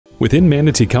Within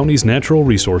Manatee County's Natural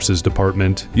Resources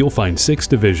Department, you'll find 6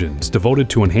 divisions devoted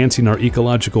to enhancing our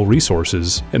ecological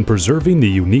resources and preserving the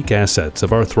unique assets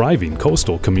of our thriving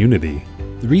coastal community.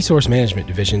 The Resource Management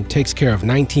Division takes care of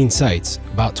 19 sites,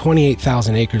 about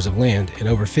 28,000 acres of land, and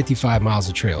over 55 miles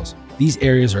of trails. These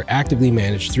areas are actively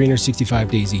managed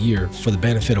 365 days a year for the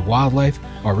benefit of wildlife,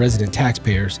 our resident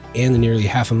taxpayers, and the nearly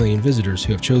 500,000 visitors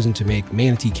who have chosen to make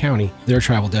Manatee County their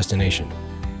travel destination.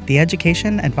 The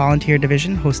Education and Volunteer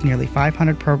Division hosts nearly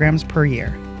 500 programs per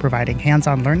year, providing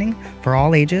hands-on learning for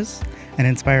all ages and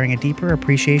inspiring a deeper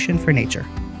appreciation for nature.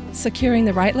 Securing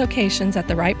the right locations at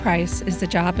the right price is the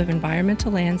job of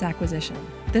Environmental Lands Acquisition.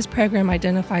 This program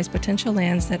identifies potential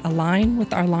lands that align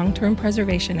with our long-term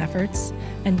preservation efforts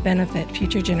and benefit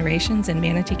future generations in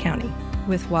Manatee County.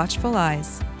 With watchful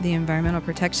eyes, the Environmental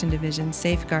Protection Division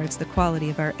safeguards the quality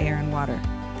of our air and water.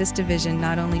 This division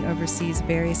not only oversees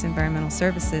various environmental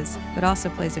services, but also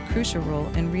plays a crucial role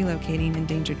in relocating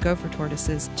endangered gopher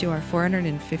tortoises to our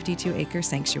 452-acre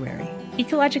sanctuary.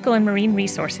 Ecological and Marine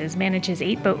Resources manages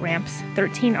 8 boat ramps,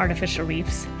 13 artificial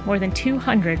reefs, more than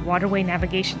 200 waterway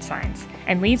navigation signs,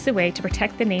 and leads the way to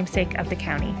protect the namesake of the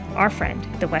county, our friend,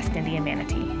 the West Indian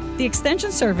manatee. The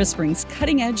Extension Service brings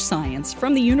cutting-edge science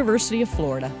from the University of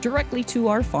Florida directly to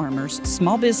our farmers,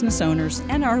 small business owners,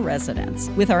 and our residents.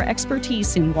 With our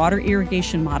expertise in water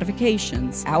irrigation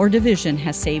modifications, our division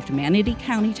has saved Manatee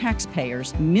County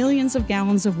taxpayers millions of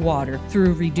gallons of water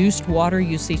through reduced water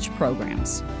usage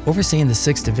programs. Overseeing the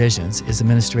 6 divisions is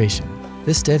administration.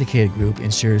 This dedicated group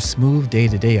ensures smooth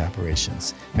day-to-day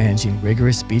operations, managing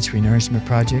rigorous beach renourishment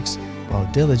projects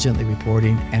while diligently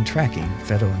reporting and tracking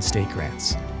federal and state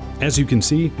grants. As you can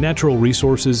see, Natural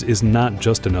Resources is not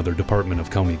just another department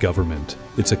of county government.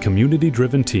 It's a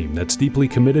community-driven team that's deeply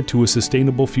committed to a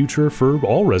sustainable future for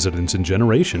all residents and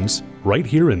generations, right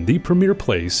here in the premier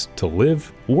place to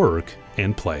live, work,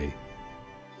 and play.